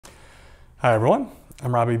Hi everyone,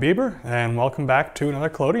 I'm Robbie Bieber and welcome back to another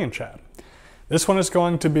Collodion chat. This one is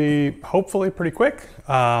going to be hopefully pretty quick.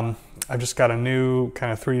 I've just got a new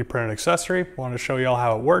kind of 3D printed accessory. Wanted to show you all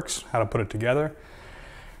how it works, how to put it together.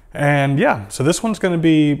 And yeah, so this one's going to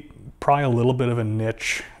be probably a little bit of a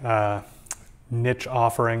niche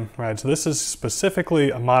offering, right? So this is specifically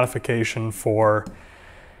a modification for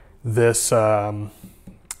this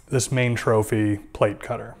this main trophy plate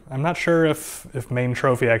cutter. I'm not sure if main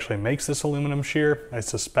trophy actually makes this aluminum shear. I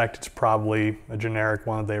suspect it's probably a generic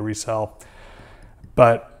one that they resell.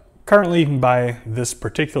 But currently you can buy this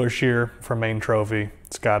particular shear from main trophy.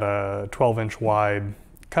 It's got a 12-inch wide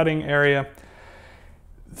cutting area.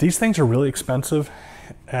 These things are really expensive.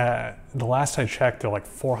 The last I checked, they're like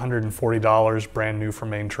 $440 brand new from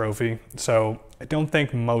main trophy. So I don't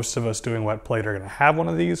think most of us doing wet plate are gonna have one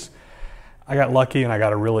of these. I got lucky and I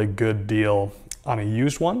got a really good deal on a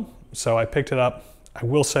used one, so I picked it up. I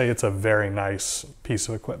will say it's a very nice piece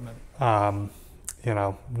of equipment. You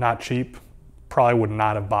know, not cheap. Probably would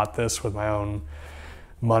not have bought this with my own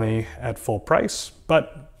money at full price,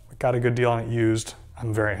 but got a good deal on it used.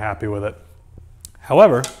 I'm very happy with it.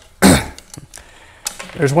 However,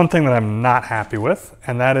 there's one thing that I'm not happy with,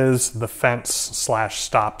 and that is the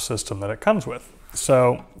fence/stop system that it comes with.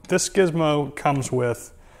 So this gizmo comes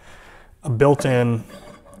with a built-in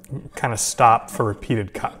kind of stop for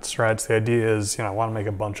repeated cuts, right? So the idea is, you know, I want to make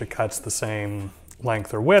a bunch of cuts the same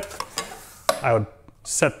length or width. I would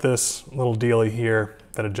set this little dealie here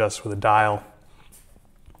that adjusts with a dial,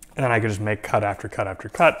 and then I could just make cut after cut after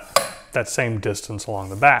cut, that same distance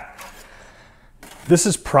along the back. This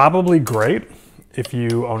is probably great if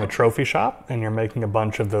you own a trophy shop and you're making a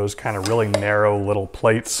bunch of those kind of really narrow little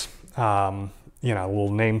plates, you know,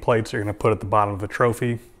 little name plates you're going to put at the bottom of a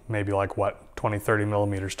trophy, maybe like what, 20, 30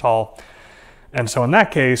 millimeters tall. And so in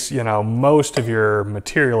that case, you know, most of your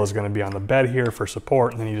material is going to be on the bed here for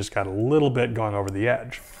support, and then you just got a little bit going over the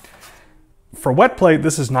edge. For wet plate,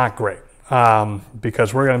 this is not great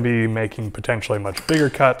because we're going to be making potentially much bigger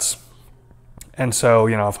cuts. And so,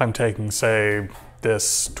 you know, if I'm taking, say,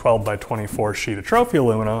 this 12 by 24 sheet of trophy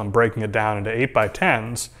aluminum and breaking it down into 8 by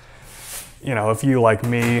 10s, you know, if you, like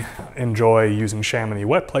me, enjoy using Chamonix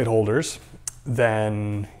wet plate holders,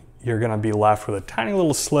 then you're going to be left with a tiny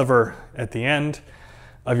little sliver at the end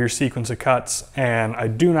of your sequence of cuts. And I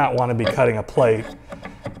do not want to be cutting a plate,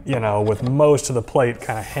 you know, with most of the plate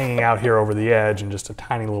kind of hanging out here over the edge and just a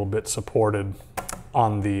tiny little bit supported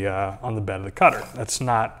on the bed of the cutter. That's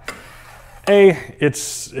not, A,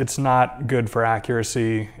 it's not good for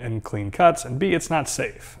accuracy and clean cuts, and B, it's not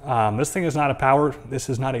safe. This is not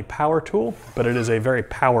a power tool, but it is a very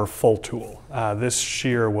powerful tool. This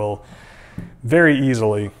shear will very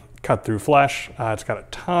easily cut through flesh. It's got a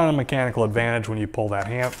ton of mechanical advantage when you pull that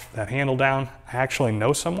handle down. I actually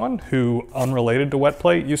know someone who, unrelated to wet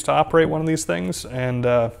plate, used to operate one of these things and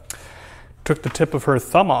took the tip of her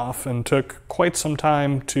thumb off and took quite some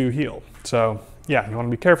time to heal. So yeah, you want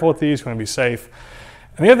to be careful with these, you want to be safe.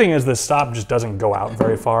 And the other thing is this stop just doesn't go out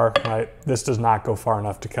very far, right? This does not go far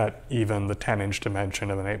enough to cut even the 10-inch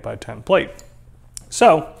dimension of an 8 by 10 plate.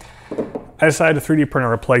 So I decided to 3D print a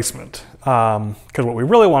replacement because what we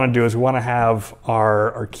really want to do is we want to have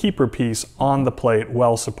our keeper piece on the plate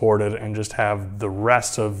well supported and just have the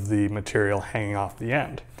rest of the material hanging off the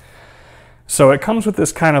end. So it comes with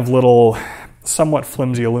this kind of little somewhat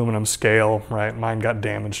flimsy aluminum scale, right? Mine got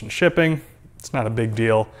damaged in shipping. It's not a big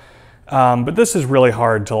deal. But this is really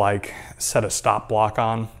hard to like set a stop block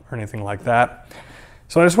on or anything like that.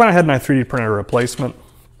 So I just went ahead and I 3D printed a replacement.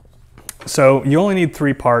 So you only need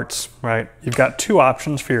 3 parts, right? You've got 2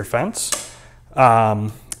 options for your fence,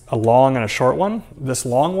 a long and a short one. This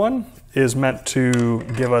long one is meant to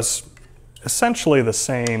give us essentially the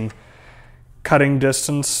same cutting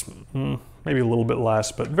distance, maybe a little bit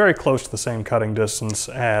less, but very close to the same cutting distance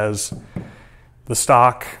as the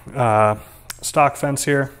stock fence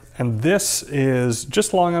here. And this is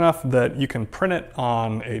just long enough that you can print it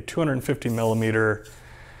on a 250 millimeter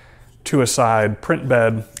to-a-side print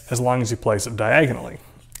bed as long as you place it diagonally.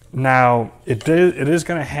 Now, it is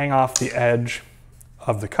going to hang off the edge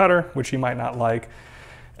of the cutter, which you might not like,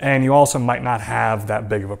 and you also might not have that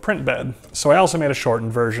big of a print bed. So I also made a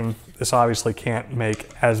shortened version. This obviously can't make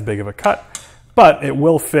as big of a cut, but it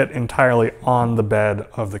will fit entirely on the bed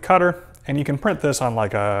of the cutter, and you can print this on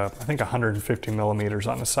like I think 150 millimeters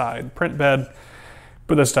on the side print bed.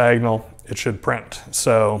 Put this diagonal, it should print.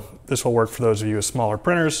 So this will work for those of you with smaller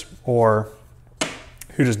printers or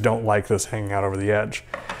who just don't like this hanging out over the edge.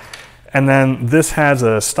 And then this has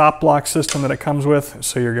a stop block system that it comes with.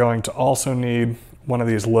 So you're going to also need one of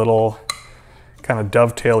these little kind of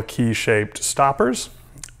dovetail key shaped stoppers.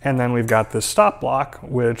 And then we've got this stop block,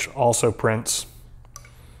 which also prints.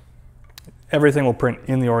 Everything will print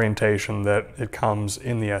in the orientation that it comes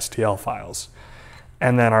in the STL files.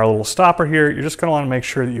 And then our little stopper here, you're just gonna wanna make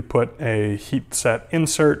sure that you put a heat set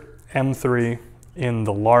insert M3 in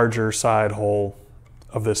the larger side hole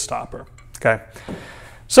of this stopper, okay?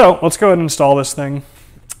 So let's go ahead and install this thing.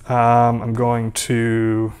 I'm going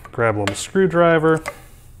to grab a little screwdriver,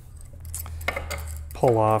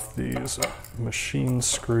 pull off these machine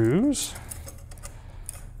screws.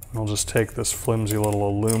 And I'll just take this flimsy little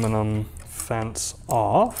aluminum fence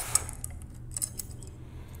off.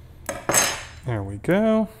 There we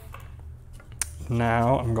go.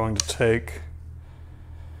 Now I'm going to take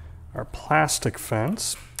our plastic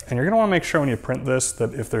fence, and you're going to want to make sure when you print this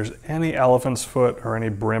that if there's any elephant's foot or any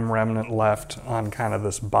brim remnant left on kind of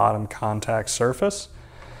this bottom contact surface,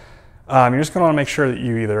 you're just going to want to make sure that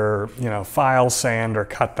you either, file, sand, or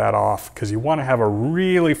cut that off, because you want to have a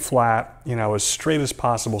really flat, as straight as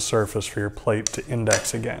possible surface for your plate to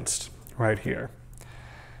index against right here.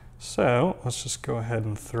 So let's just go ahead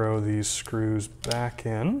and throw these screws back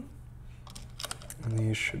in. And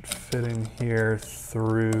these should fit in here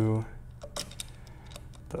through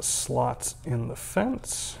the slots in the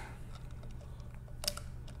fence.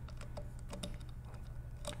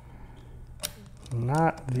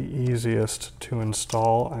 Not the easiest to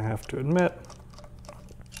install, I have to admit.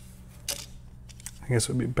 I guess it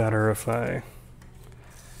would be better if I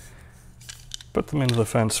put them into the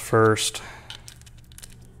fence first.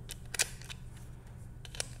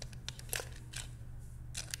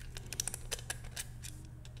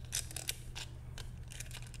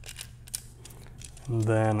 And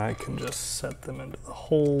then I can just set them into the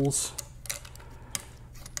holes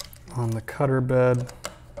on the cutter bed.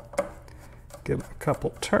 Give them a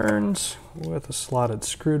couple turns with a slotted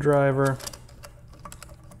screwdriver.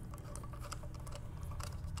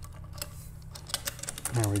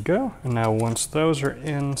 There we go. And now once those are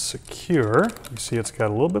in secure, you see it's got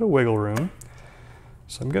a little bit of wiggle room.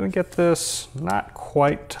 So I'm going to get this not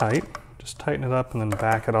quite tight. Just tighten it up and then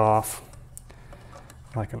back it off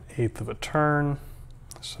like 1/8 of a turn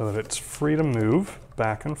so that it's free to move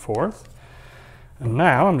back and forth. And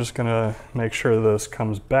now I'm just going to make sure this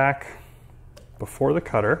comes back before the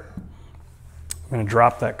cutter. I'm going to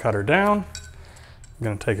drop that cutter down. I'm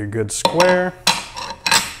going to take a good square,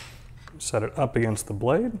 set it up against the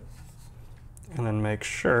blade, and then make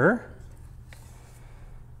sure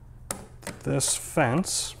that this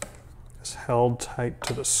fence is held tight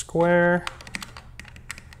to the square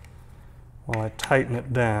while I tighten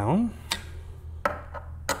it down.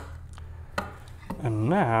 And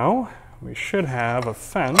now we should have a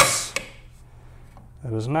fence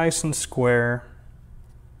that is nice and square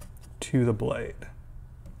to the blade.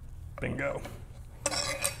 Bingo.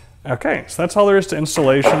 Okay, so that's all there is to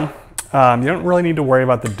installation. You don't really need to worry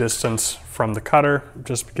about the distance from the cutter.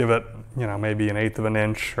 Just give it, maybe 1/8 of an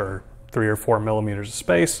inch or 3 or 4 millimeters of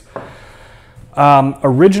space.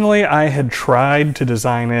 Originally, I had tried to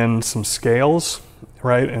design in some scales,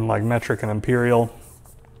 right, in like metric and imperial.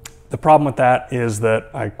 The problem with that is that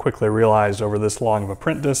I quickly realized over this long of a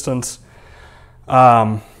print distance,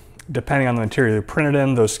 depending on the material you printed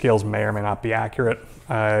in, those scales may or may not be accurate.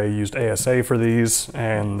 I used ASA for these,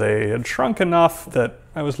 and they had shrunk enough that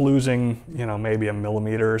I was losing, maybe 1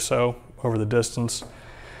 millimeter or so over the distance.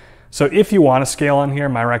 So if you want a scale on here,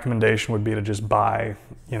 my recommendation would be to just buy,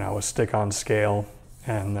 a stick-on scale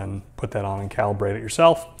and then put that on and calibrate it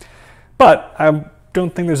yourself. But I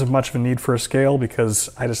don't think there's much of a need for a scale because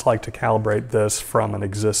I just like to calibrate this from an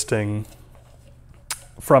existing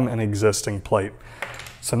plate.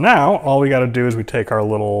 So now all we got to do is we take our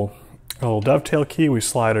little dovetail key, we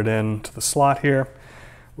slide it into the slot here.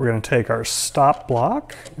 We're going to take our stop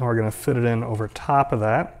block and we're going to fit it in over top of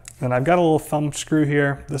that. And I've got a little thumb screw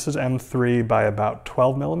here. This is M3 by about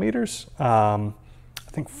 12 millimeters.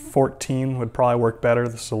 I think 14 would probably work better.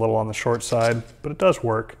 This is a little on the short side, but it does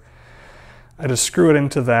work. I just screw it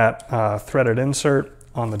into that threaded insert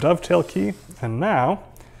on the dovetail key. And now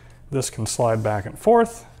this can slide back and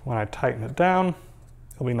forth. When I tighten it down,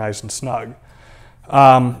 it'll be nice and snug.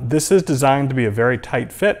 This is designed to be a very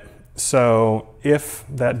tight fit. So if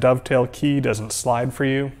that dovetail key doesn't slide for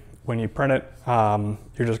you when you print it,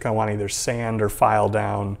 you're just going to want to either sand or file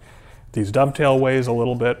down these dovetail ways a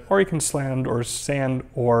little bit, or you can sand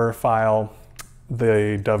or file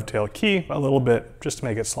the dovetail key a little bit just to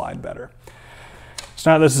make it slide better.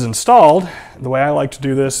 So now this is installed, the way I like to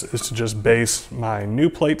do this is to just base my new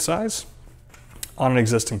plate size on an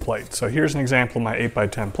existing plate. So here's an example of my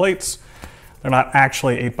 8x10 plates. They're not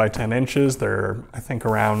actually 8 by 10 inches. They're, I think,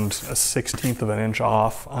 around a 1/16 of an inch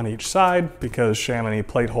off on each side because Chamonix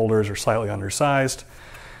plate holders are slightly undersized.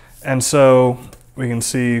 And so we can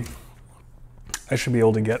see I should be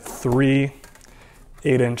able to get 3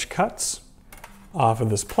 8-inch cuts off of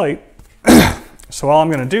this plate. So all I'm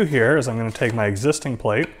going to do here is I'm going to take my existing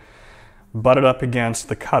plate, butt it up against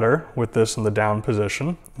the cutter with this in the down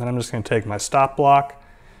position. Then I'm just going to take my stop block,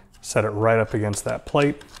 set it right up against that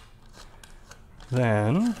plate.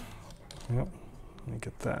 Then, yep, let me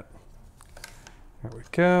get that. There we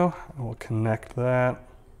go. And we'll connect that,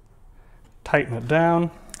 tighten it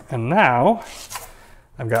down, and now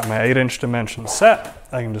I've got my 8-inch dimension set.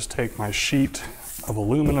 I can just take my sheet of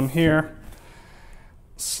aluminum here,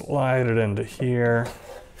 slide it into here,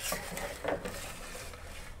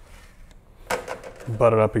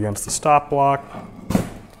 butt it up against the stop block,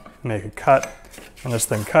 make a cut, and this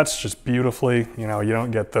thing cuts just beautifully. You know, you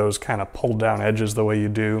don't get those kind of pulled down edges the way you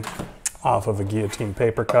do off of a guillotine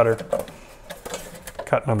paper cutter.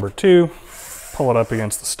 Cut number 2, pull it up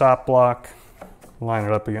against the stop block, line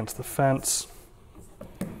it up against the fence,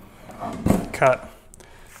 cut.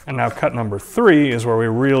 And now cut number 3 is where we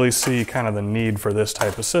really see kind of the need for this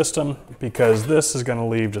type of system, because this is going to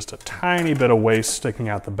leave just a tiny bit of waste sticking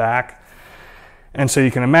out the back. And so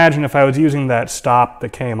you can imagine if I was using that stop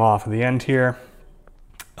that came off at the end here,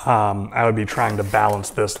 I would be trying to balance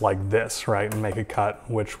this like this, right, and make a cut,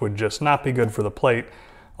 which would just not be good for the plate.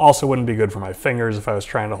 Also wouldn't be good for my fingers if I was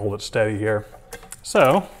trying to hold it steady here.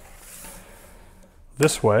 So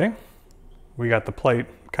this way, we got the plate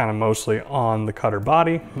kind of mostly on the cutter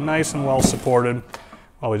body, nice and well supported,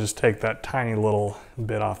 while we just take that tiny little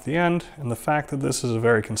bit off the end. And the fact that this is a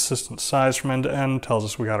very consistent size from end to end tells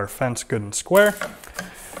us we got our fence good and square.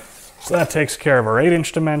 So that takes care of our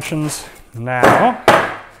 8-inch dimensions. Now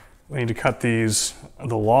we need to cut these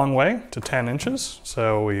the long way to 10 inches.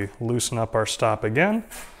 So we loosen up our stop again,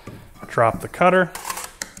 drop the cutter,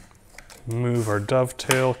 move our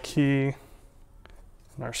dovetail key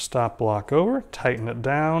and our stop block over, tighten it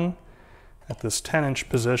down at this 10-inch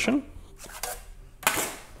position.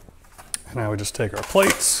 And now we just take our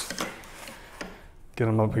plates, get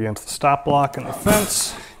them up against the stop block and the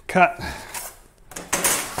fence, cut,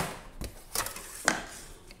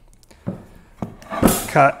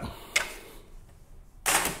 cut,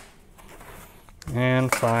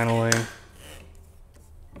 and finally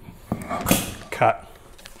cut.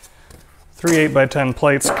 3 8 by 10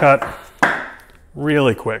 plates cut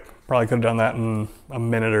really quick. Probably could have done that in a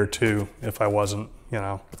minute or 2 if I wasn't, you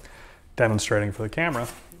know, demonstrating for the camera.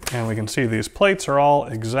 And we can see these plates are all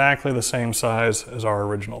exactly the same size as our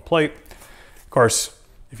original plate. Of course,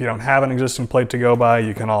 if you don't have an existing plate to go by,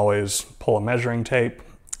 you can always pull a measuring tape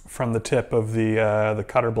from the tip of the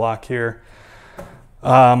cutter block here.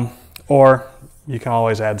 Or you can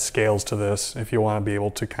always add scales to this if you want to be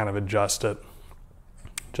able to kind of adjust it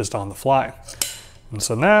just on the fly. And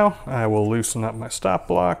so now I will loosen up my stop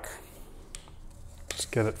block,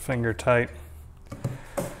 just get it finger tight.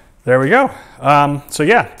 There we go. So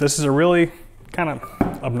yeah, this is a really kind of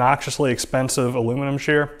obnoxiously expensive aluminum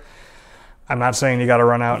shear. I'm not saying you got to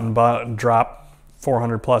run out and drop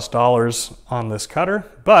 $400+ on this cutter,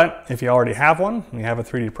 but if you already have one and you have a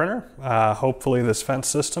 3D printer, hopefully this fence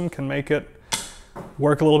system can make it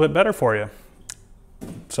work a little bit better for you.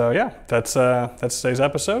 So yeah, that's today's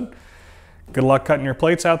episode. Good luck cutting your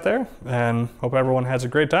plates out there, and hope everyone has a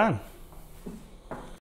great time.